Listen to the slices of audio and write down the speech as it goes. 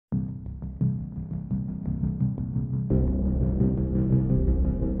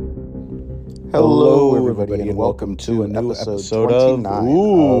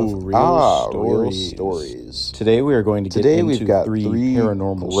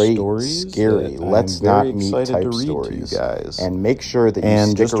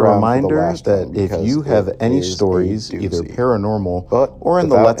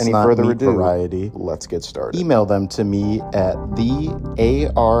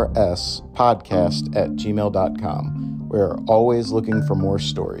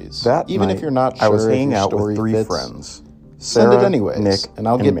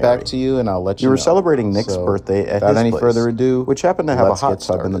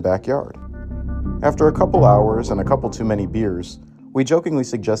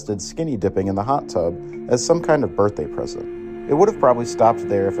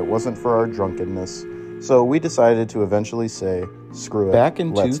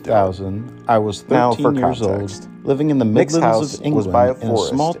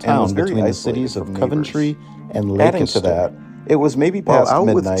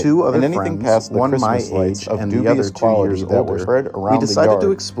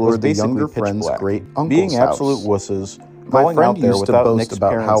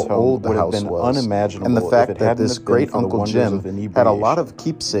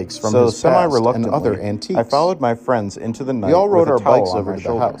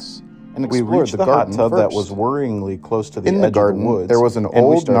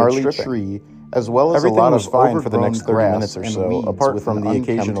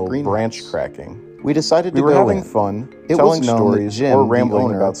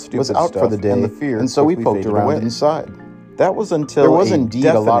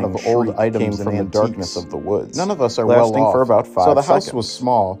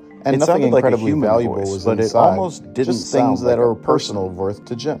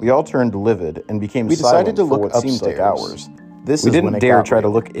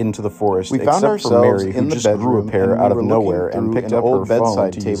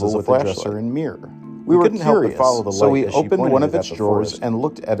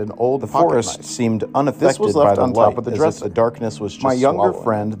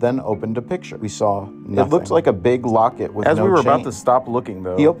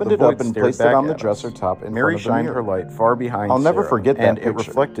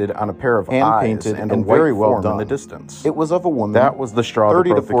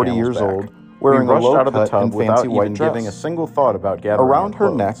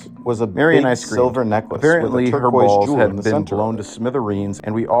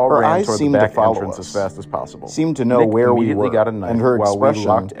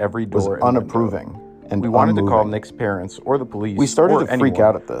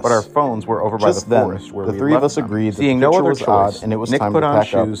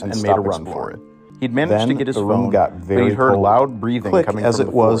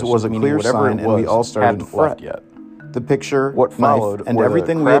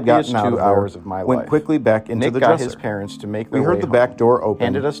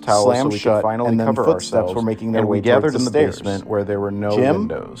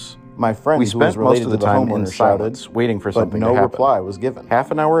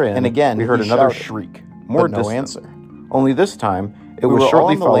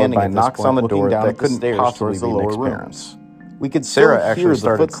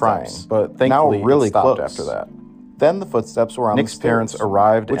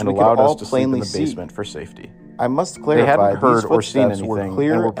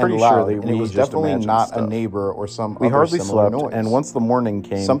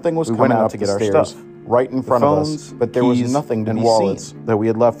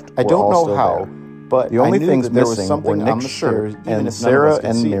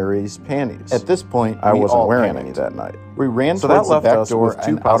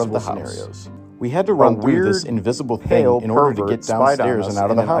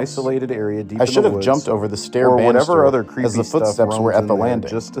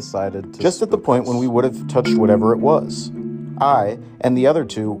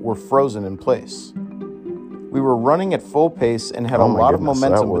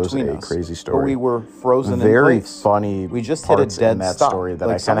that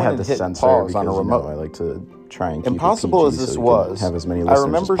like I kind of had someone to hit censor pause because on a remote. I like to try and keep Impossible it as PG this so we can was, have as many I listeners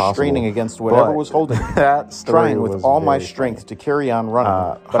remember as possible. straining against whatever But was holding me, that story trying with was all my very strength funny. to carry on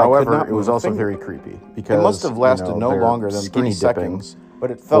running, but However, I could not it was move a also finger. very creepy because It must have lasted no they're longer than skinny 3 seconds,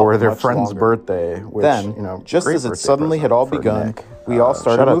 but it felt for their much friend's longer. birthday, which, Then, just great as it birthday suddenly had present all for begun, Nick. we all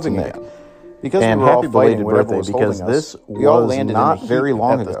started shout out moving to Nick. again.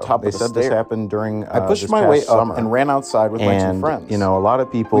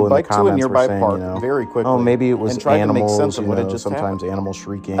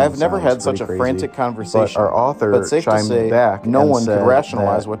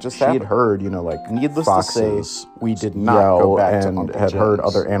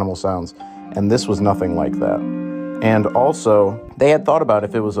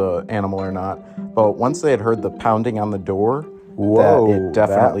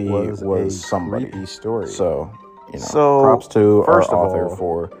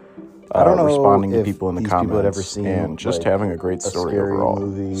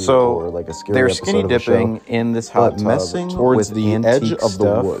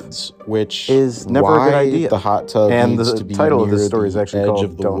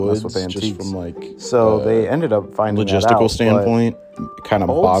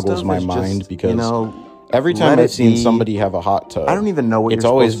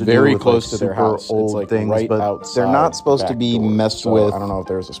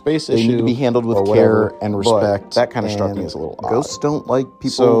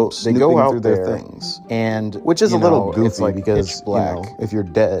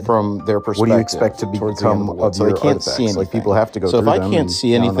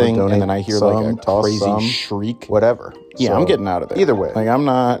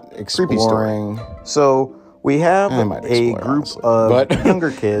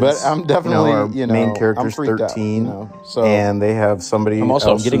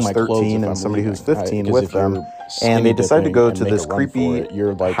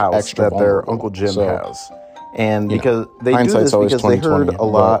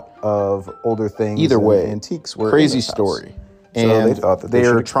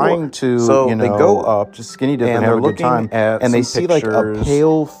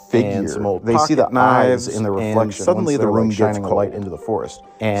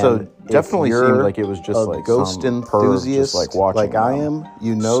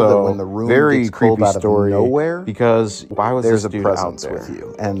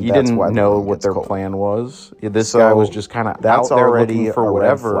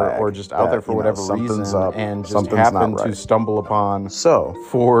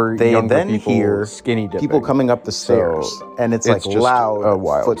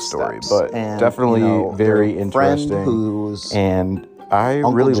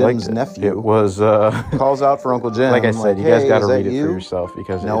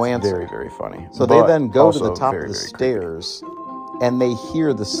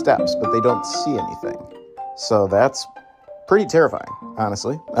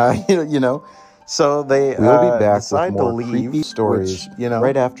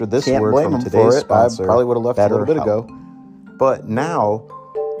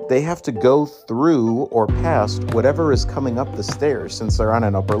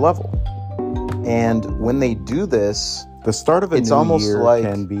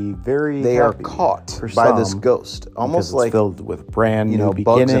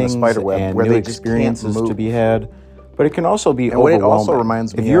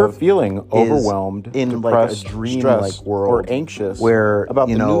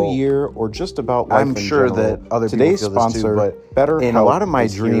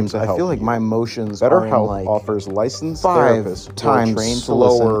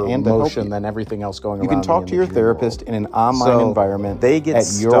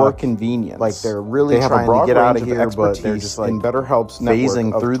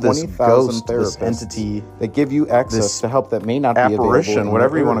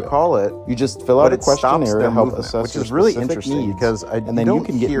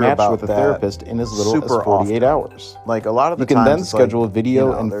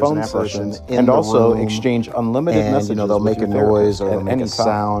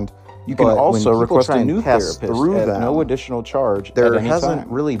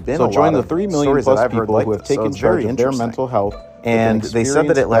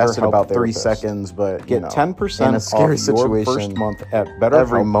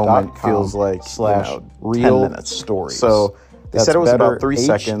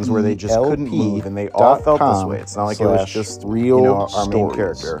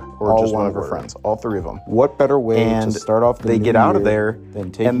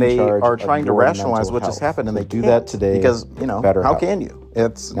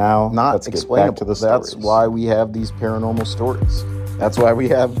 paranormal stories. That's why we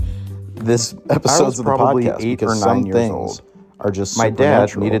have this episodes of the probably podcast, 8 because or 9 some years things old.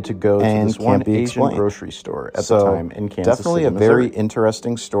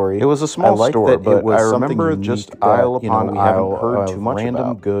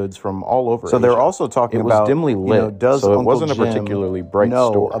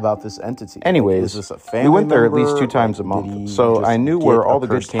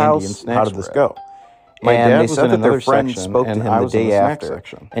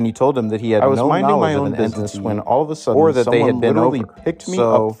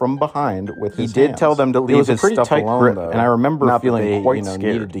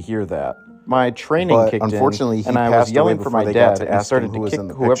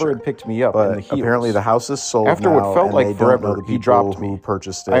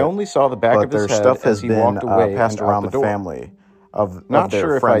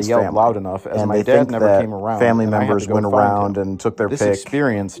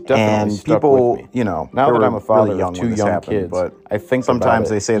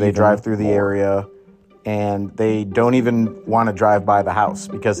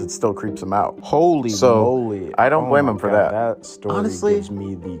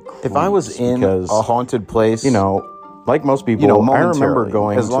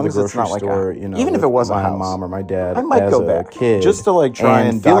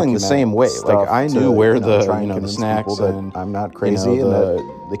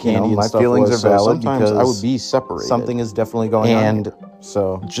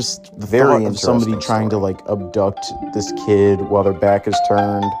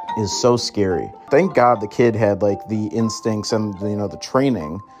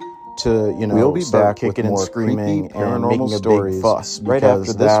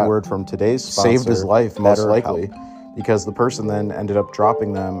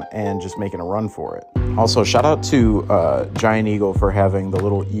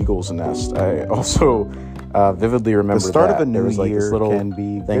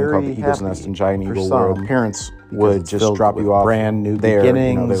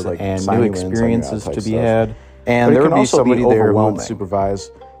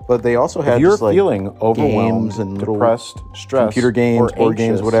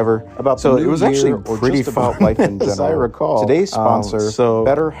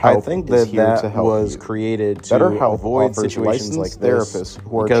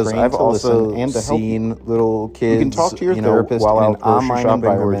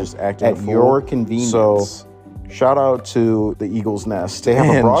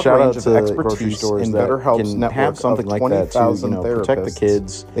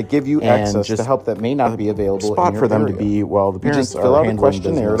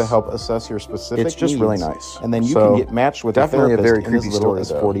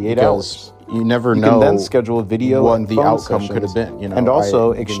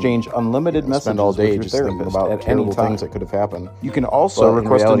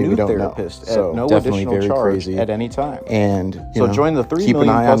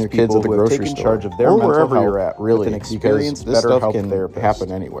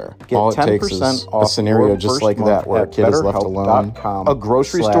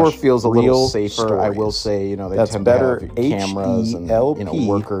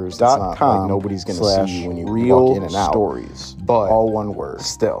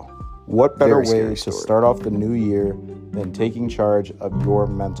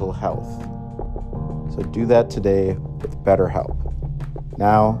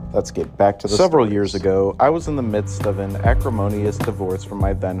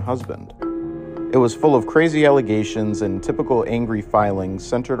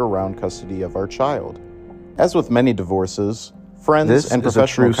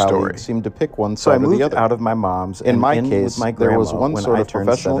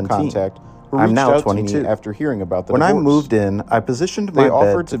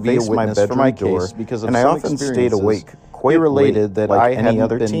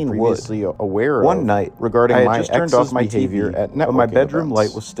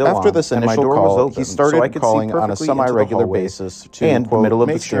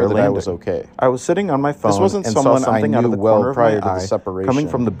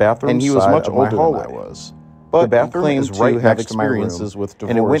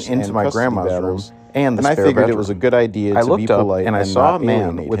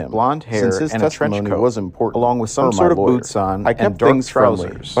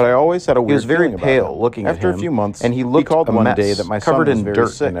 looking at him. After a few months, and he looked called a one mess, day that my son covered was in very dirt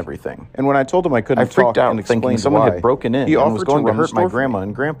sick and everything. And when I told him I couldn't I freaked talk out, and thinking explained someone why, had broken in he and offered was going to to run the hurt my store for grandma me,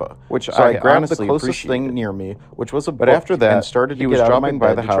 and grandpa, which so I I grabbed the honestly closest thing appreciated. near me, which was a But book, after that, and started he to was get out of dropping my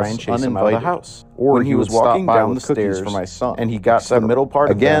by bed the to try house and chase him out of the uninvited. house. Or When he he was would walking stop by down with the stairs for my son, and he got to the etc. middle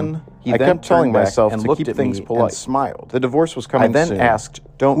part of Again, them, I kept telling myself to keep things polite and smiled. The divorce was coming soon. I then asked,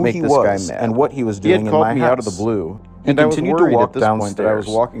 "Don't make this guy mad," and what he was doing in my house. He had called me out of the blue. And I continued to walk downstairs. That I was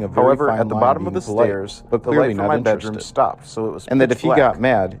walking a very fine at the bottom of the stairs, but clearly not interested. My bedroom stopped, so it was and that if he got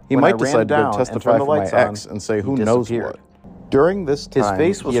mad, he might decide to go testify for my ex and say who knows what. During this time,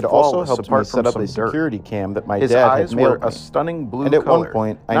 he had also helped me set up a security cam that my dad had mailed me. A stunning blue and at one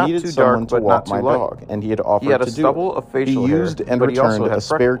point, I needed someone to walk my dog, and he had offered to do it. He used and returned a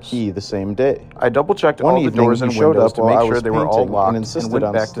spare key the same day. I double-checked all the doors and windows to make sure they were all locked and insisted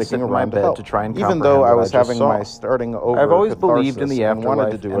on sticking around my bed to try and comprehend what I just saw. Even though I was having my starting over I've always believed in the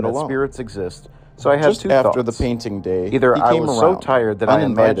afterlife and that spirits exist. So I had just two thoughts. After the painting day, either I was so tired that I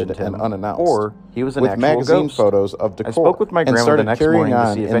imagined him, and unannounced, or he was an actual magazine ghost. Photos of decor. I spoke with my grandma the next morning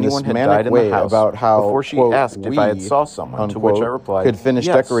to see if anyone had died in the house about how, before she asked if I had saw someone, to which I replied, could finish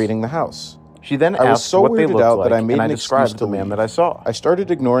decorating the house. She then asked what they looked like, and I described the man that I saw. I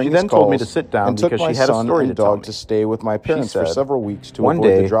started ignoring his calls. She then told me to sit down because she had a story to tell me. To stay with my parents for several weeks to avoid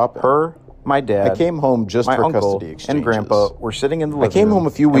the drop-in. My dad, I came home just my for uncle custody exchanges. And grandpa were sitting in the living room. I came home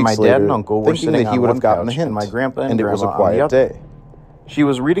a few weeks later, my dad and uncle were thinking that he would have gotten a hint, and my grandpa and grandma it was a quiet day. She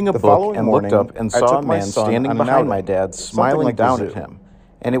was reading a book and looked up and saw a man standing behind my dad, smiling down at him.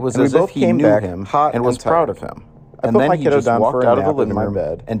 And it was as if he knew him and was proud of him. And then he just walked out of the living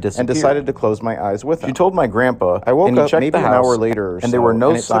room and decided to close my eyes with him. She told my grandpa, I woke up maybe an hour later and there were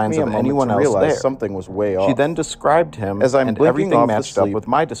no signs of anyone else there. Something was way off. She then described him as and everything matched up with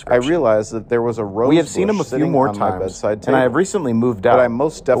my description. I realized that there was a rose. We have seen him a few more times, and I have recently moved out.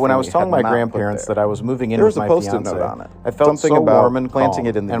 But when I was telling my grandparents that I was moving in with my fiancé, I felt so warm and planting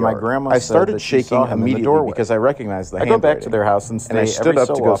it in the yard. And my grandma said that she saw him immediately because I recognized the handwriting. I go back to their house and I stood up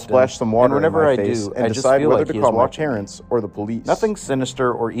to go splash some water in my face and decide whether to call my parents or the police. Nothing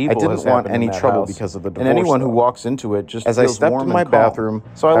sinister or evil. I didn't want any trouble because of the divorce. And anyone who walks into it just as I stepped in my bathroom,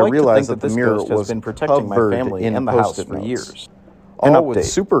 so I realized that the mirror was been protecting my family in the house for years. All with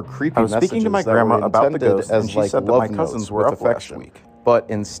super creepy messages. I was speaking to my grandma about the ghost, and she said that my cousins were up last week, but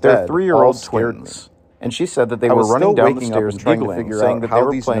instead, they're 3-year-old twins. And she said that they were running down the stairs giggling, saying that they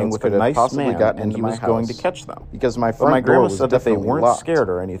were playing with a nice man and he was going to catch them. Because my grandma said that they weren't scared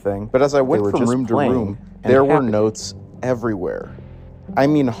or anything. But as I went from room to room, there were notes everywhere. I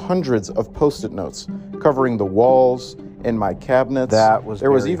mean hundreds of Post-it notes covering the walls in my cabinets.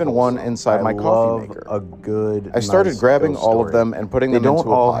 There was even one inside my coffee maker. I started grabbing all of them and putting them into a pile. They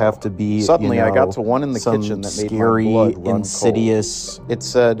don't all have to be, suddenly I got to one in the kitchen that made my blood run insidious cold. It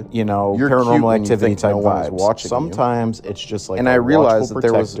said, paranormal activity type vibes. Sometimes it's just like, and I realized that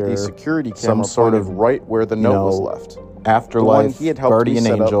there was a security camera sort of right where the note was left. Afterlife, he had helped guardian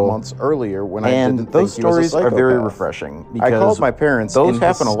me angel, months earlier when I didn't those think stories are very refreshing. Because I called my parents. Those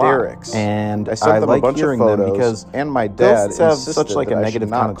happen a lot, and I sent them a bunch of photos. Because and my dad have such like a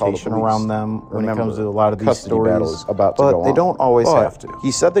negative connotation around them when it comes to a lot of these stories. About to go on. They don't always have to. He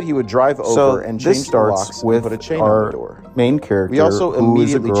said that he would drive over and change the locks with put a chain on the door. Main character, we also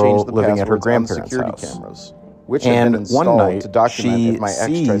immediately changed the living at her grandparents' house. Which and one night she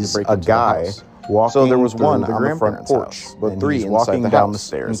sees a guy. So there was one on the front porch, but 3 walking down the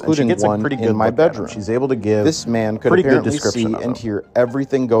stairs, including one in my bedroom. She's able to give this man could apparently see and hear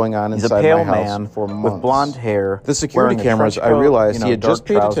everything going on inside my house for months. With blonde hair. The security cameras, I realized he had just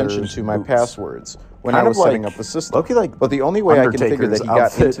paid attention to my passwords when I was setting up the system. But the only way I can figure that he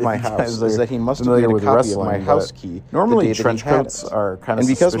got into my house is that he must have made a copy of my house key. Normally trench coats are kind of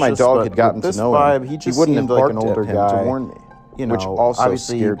suspicious, and because my dog had gotten to know him, he wouldn't have barked at him to warn me. Which also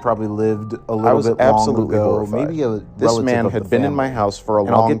obviously probably lived a little bit long ago. Maybe this man had been in my house for a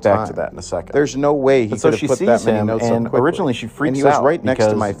long time. I'll get back to that in a second. There's no way he could have put that many notes up quickly. Originally she freaks out, and he was right next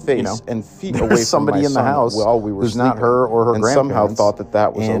to my face and feet away from somebody in the house while we were sleeping. Not her or her grandparents, and somehow thought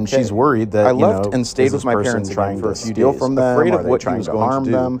that was okay. And she's worried that I left and stayed with my parents trying to steal from them, afraid of what he was going to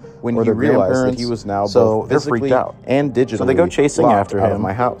do. When he realized that he was now both physically and digitally, so they go chasing after him out of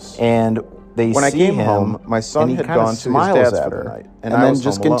my house. And when I came home, my son had gone to his dad's for the night, and then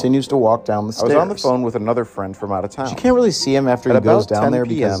just continues to walk down the stairs. I was on the phone with another friend from out of town. She can't really see him after he goes down there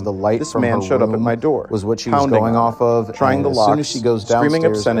because the light from her room showed up at my door. Was what she was going off of, trying the locks, as soon as she goes downstairs, screaming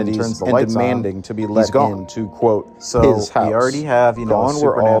obscenities and demanding to be let in to quote his house. We already have gone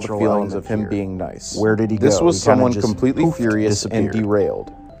were all the feelings of him being nice. Where did he go? This was someone completely furious and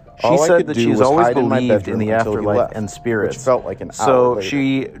derailed.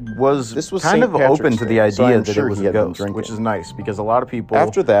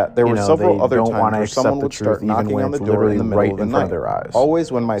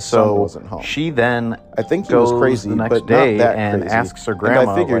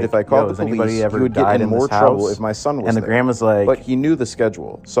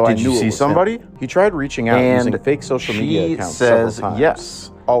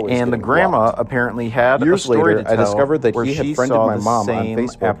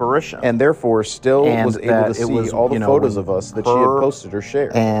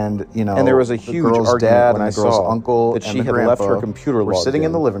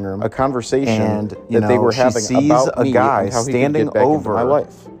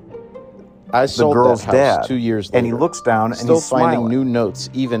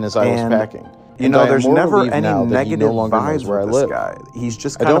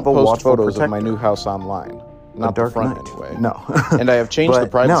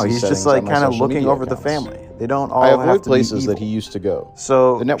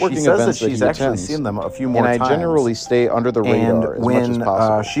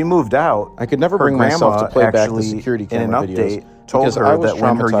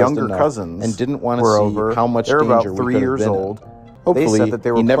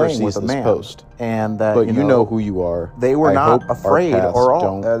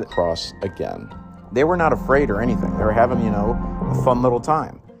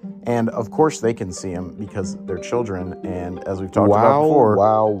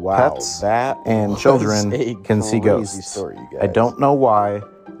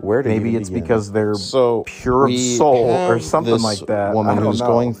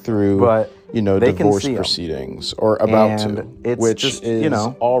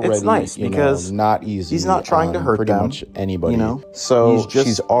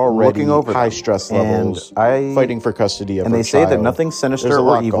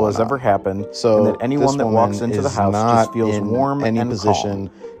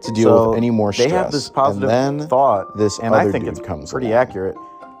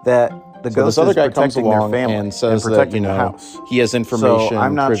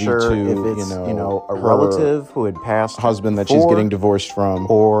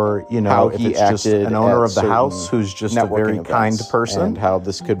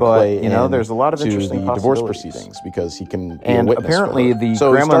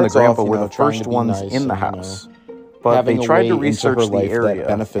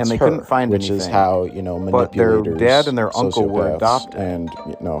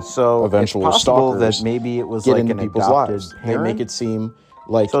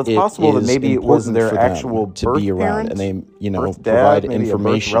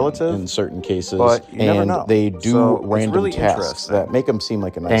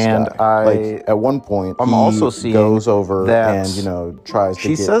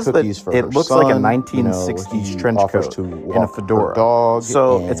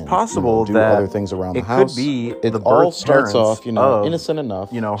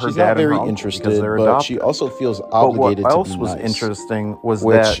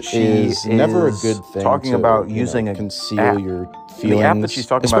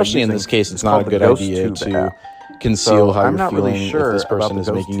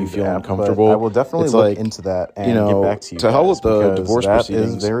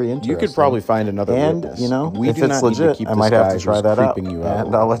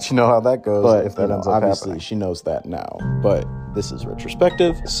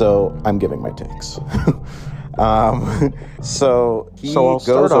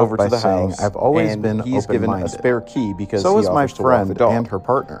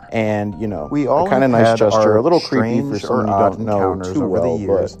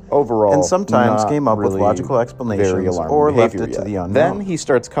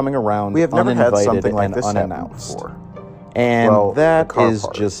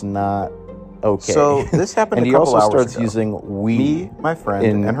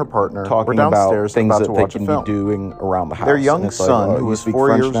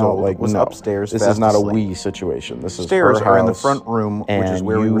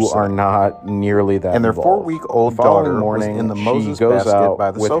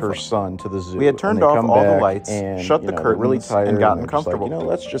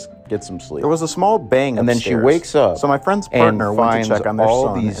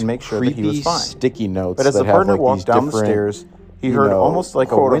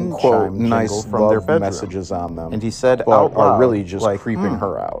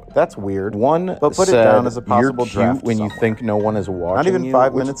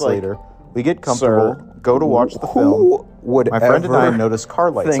 go to watch the film, would my friend and I noticed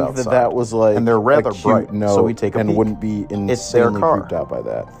car lights outside. That was like, and they're rather bright, so we take a peek. Wouldn't be insanely creeped out by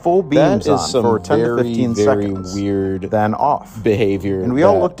that. Full beams on for 10 to 15 seconds. Weird, then off behavior, and we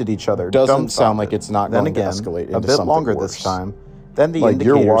all looked at each other. Doesn't sound like it's not going to escalate into a bit longer worse. This time. Then the like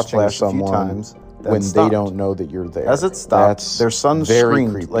indicators you're watching flash someone a few times. When they don't know that you're there. As it stopped, their son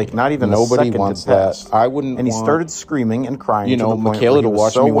screamed creepy. like not even Nobody a second wants had passed. that. I wouldn't. And he started screaming and crying. You know, Michaela to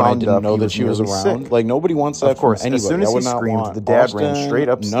watch me when I didn't know that she was around. Like nobody wants that. Of course, from anybody. As soon as he screamed, the dad ran straight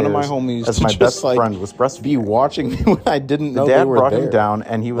upstairs. None of my homies. As my best friend was breastfeeding. Be watching me when I didn't know they were there. The dad brought him down,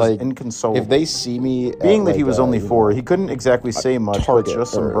 and he was inconsolable. If they see me, being that he was only 4, he couldn't exactly say much, but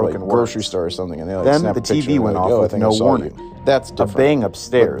just some broken words. Grocery store or something, and they then the TV went off with no warning. That's different. A bang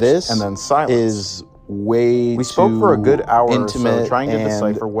upstairs, and then silence. Is way we spoke for a good hour intimate, or so, trying to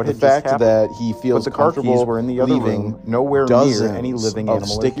decipher what had just happened. The fact that he feels but the car keys were in the other room, nowhere near any living animal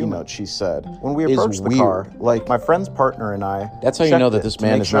sticky notes. She said, when we approached the car, like my friend's partner and I, that's how you know that this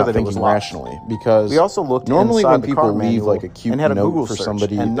man is not thinking rationally. Because we also looked normally when the people leave like a cute and had a note Google for search,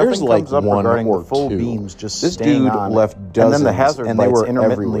 somebody, and there's like one or full two. Beams just this dude left dozens, and then the hazard and they were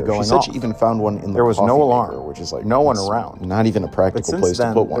intermittently going off. She even found one in the there was no alarm, which is like no one around, not even a practical place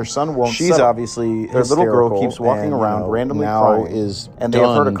to put one. Their son won't. She's obviously their little girl keeps walking around randomly now crying, is and they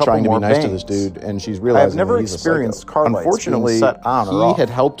have heard a couple trying to more be nice bangs. to this dude, and she's realizing I've never experienced car lights Unfortunately, being set on or off. He had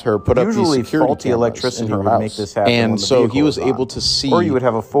helped her put up these security faulty electricity in her would house. make this happen, and so he was able to see, or you would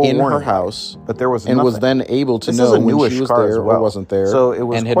have a full in her warning house, but there was and nothing. was then able to this know is a when newish she was car there as well. or wasn't there, so it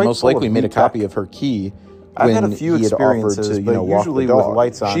was and had quite most likely made a tech. copy of her key. I've had a few experiences, but usually with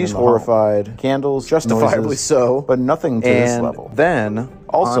lights on. She's horrified, candles, justifiably noises, so, but nothing to this level. Then,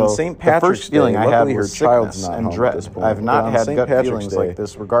 also, on St. Patrick's the first feeling Day, I had her was child's sickness not and home dread. at this point. I've not had gut Patrick's feelings Day, like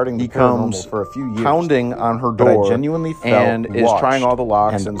this regarding the he comes paranormal for a few years. Pounding on her But door, I genuinely felt and is watched trying all the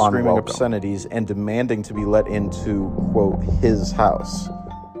locks and screaming unwelcome. obscenities and demanding to be let into, quote, his house.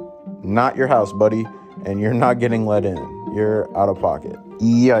 Not your house, buddy, and you're not getting let in. You're out of pocket.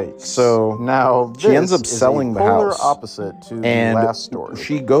 Yikes. So now she ends up selling the house. Opposite to the and last story.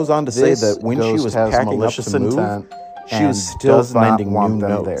 She goes on to say that when she was packing up to move, she was still finding new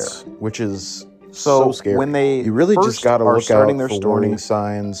notes, which is so scary. When they you really just got to look out their for story, warning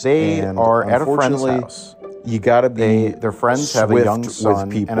signs. They and are at a friend's house. You got to be. Their friends have a young son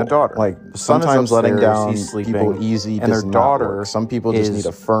with people. and a daughter. Like the son sometimes is letting upstairs, down he's sleeping, people easy, and their daughter. Some people just need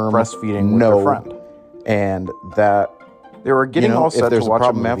a firm breastfeeding no, with their friend. And that. They were getting all set to watch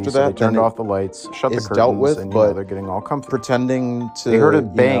a movie, after so that, they turned off the lights, shut the curtains, dealt with, and but they're getting all comfy. Pretending to they heard a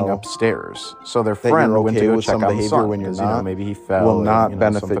bang upstairs, so their friend went to go check on the son, when you're not, maybe he fell. Will not or,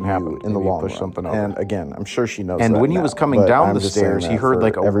 benefit something happened in the long run. Something over. And again, I'm sure she knows. And that when he now, was coming down the stairs, he heard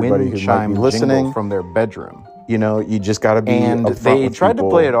like a wind chime jingle from their bedroom. You know, you just got to be. And they tried to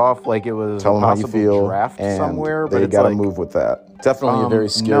play it off like it was tell a them how you feel, draft and somewhere, but they it's got to like, move with that. Definitely a very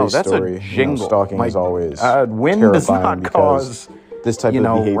scary no, that's story. A jingle. Stalking is always wind does not cause this type of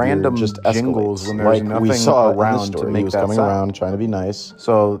behavior random just jingles escalates. when there's like nothing we saw around to make he was that coming sound. around trying to be nice.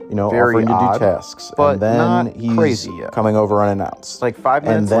 So very offering to odd, do tasks, but and then not he's crazy yet. coming over unannounced. Like 5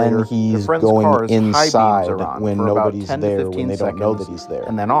 minutes and then later, he's the friend's going car's inside high beams are on when for nobody's about 10 to there, 15 when they don't know that he's there,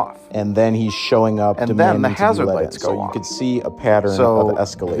 and then off. And then he's showing up, and then the demanding hazard to be let lights in. go so on. you could see a pattern of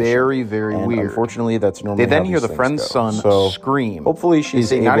escalation. Very, very and weird. Unfortunately, that's normally they then how hear these the friend's things son go. scream. Hopefully,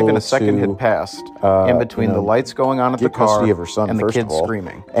 she's able not even a second to, had passed in between the lights going on at the car custody of her son, and the first kids of all.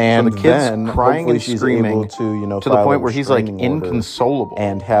 screaming. And so the kids then crying and she's screaming able to the point where he's like inconsolable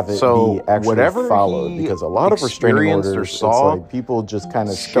and have it be actually whatever followed, because a lot of restraining orders or saw, it's like people just kind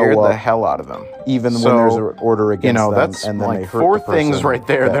of scared show up the hell out of them. Even when there's an order against them, that's and then like they hurt 4 the person things right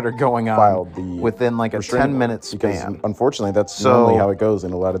there that are going on within like a 10-minute span. Unfortunately, that's normally how it goes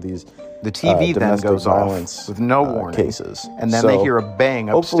in a lot of these. The TV then goes off with no warning cases, and then they hear a bang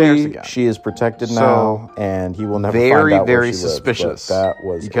hopefully upstairs again. She is protected now, and he will never very, find out very where she suspicious. Lives, that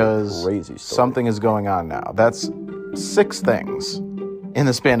was because a crazy story. Something is going on now. That's 6 things in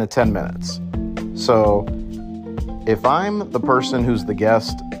the span of 10 minutes. So if I'm the person who's the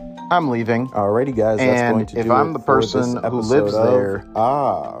guest, I'm leaving. Alrighty, guys. That's and going to if do I'm it the for person this who lives there,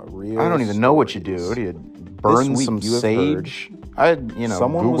 real I don't even know what you do. Do you burn some sage?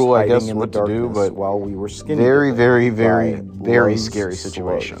 Someone Google, was I guess, in what the to do, but while we were skinny, very, very, very scary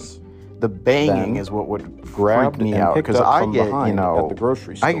situation. The banging is what would freak me out, because I get, at the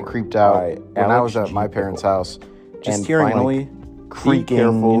grocery store. I get creeped out when I was at my parent's house, just hearing finally,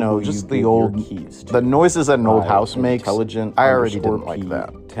 creaking, just the noises that an old house makes. I already didn't like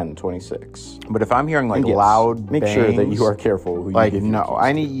that. 1026. But if I'm hearing loud make bangs, sure that you are careful who you give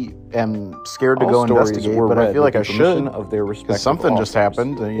your keys to. am scared to go investigate, but I feel like I should, because something just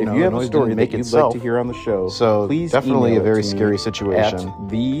happened. If you have a story that you'd like to hear on the show, so please definitely a very email scary situation. At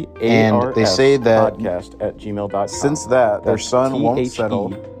the and they say that podcast@gmail.com. Since that, their son won't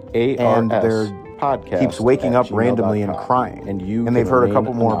settle, and keeps waking up randomly and crying, and they've heard a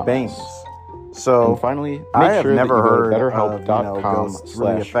couple more bangs. So and finally, I have sure never heard BetterHelp.com/realstories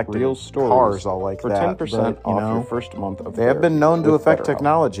really affecting cars all like for that. 10% off your first month of They have been known to affect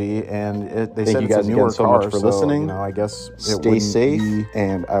technology, and they said it's a newer so car. much for listening. I guess stay safe,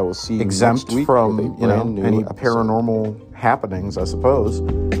 and I will see you exempt next week from any episode. paranormal happenings, I suppose.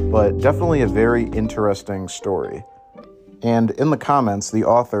 But definitely a very interesting story. And in the comments, the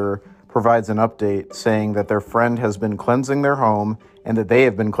author provides an update saying that their friend has been cleansing their home and that they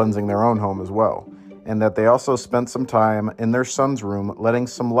have been cleansing their own home as well. And that they also spent some time in their son's room letting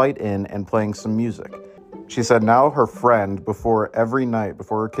some light in and playing some music. She said now her friend, every night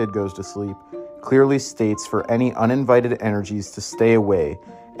before her kid goes to sleep, clearly states for any uninvited energies to stay away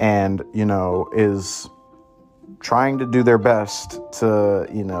and, is trying to do their best to,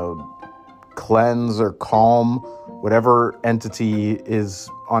 cleanse or calm whatever entity is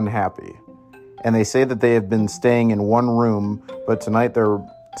unhappy. And they say that they have been staying in one room, but tonight their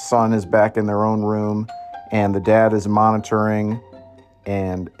son is back in their own room, and the dad is monitoring,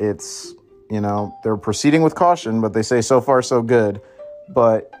 and it's, they're proceeding with caution, but they say so far so good.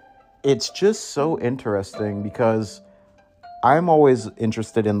 But it's just so interesting because I'm always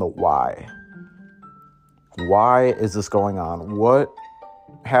interested in the why. Why is this going on? What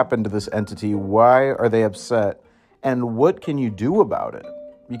happened to this entity? Why are they upset? And what can you do about it?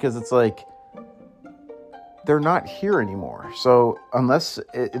 Because it's like, they're not here anymore. So unless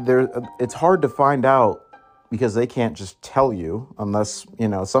it's hard to find out because they can't just tell you unless,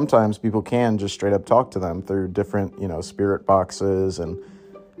 sometimes people can just straight up talk to them through different, spirit boxes and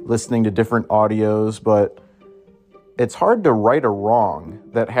listening to different audios. But it's hard to right a wrong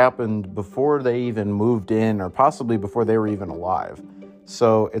that happened before they even moved in or possibly before they were even alive.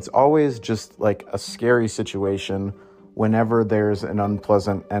 So it's always just like a scary situation whenever there's an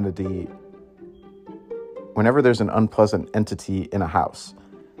unpleasant entity in a house,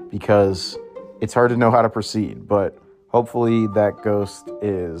 because it's hard to know how to proceed. But hopefully that ghost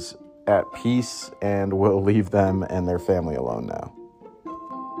is at peace and will leave them and their family alone now.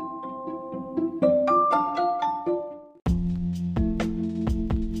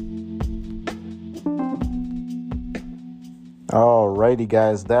 Alrighty,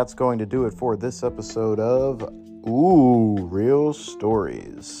 guys, that's going to do it for this episode of Real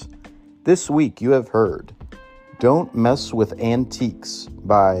Stories. This week you have heard Don't Mess with Antiques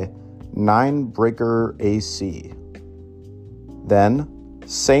by Ninebreaker AC. Then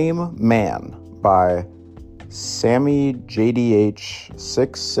Same Man by Sammy JDH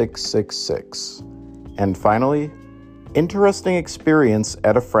 6666. And finally, Interesting Experience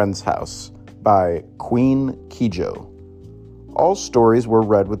at a Friend's House by Queen Kijo. All stories were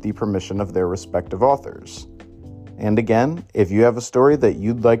read with the permission of their respective authors. And again, if you have a story that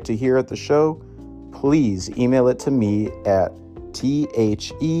you'd like to hear at the show, please email it to me at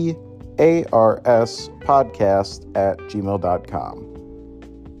thearspodcast@gmail.com.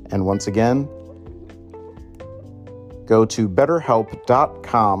 And once again, go to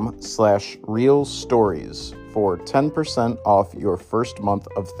betterhelp.com/realstories for 10% off your first month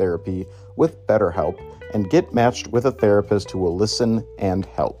of therapy with BetterHelp and get matched with a therapist who will listen and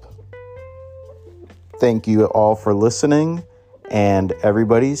help. Thank you all for listening, and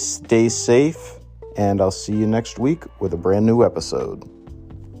everybody stay safe, and I'll see you next week with a brand new episode.